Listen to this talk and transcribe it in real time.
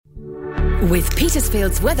With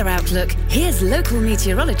Petersfield's weather outlook, here's local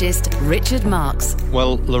meteorologist Richard Marks.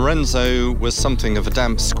 Well, Lorenzo was something of a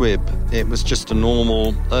damp squib. It was just a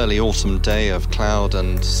normal early autumn day of cloud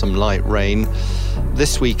and some light rain.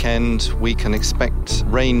 This weekend we can expect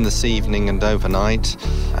rain this evening and overnight,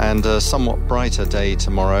 and a somewhat brighter day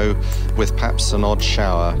tomorrow with perhaps an odd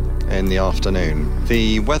shower in the afternoon.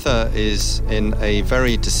 The weather is in a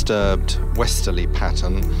very disturbed westerly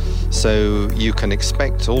pattern, so you can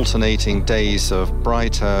expect alternating days of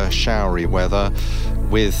brighter, showery weather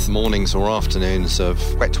with mornings or afternoons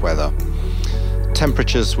of wet weather.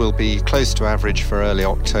 Temperatures will be close to average for early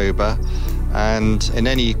October, and in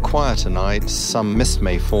any quieter nights, some mist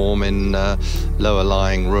may form in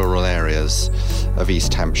lower-lying rural areas of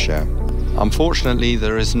East Hampshire. Unfortunately,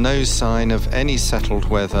 there is no sign of any settled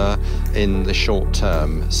weather in the short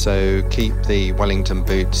term, so keep the Wellington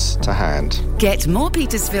boots to hand. Get more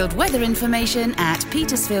Petersfield weather information at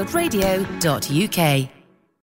petersfieldradio.uk.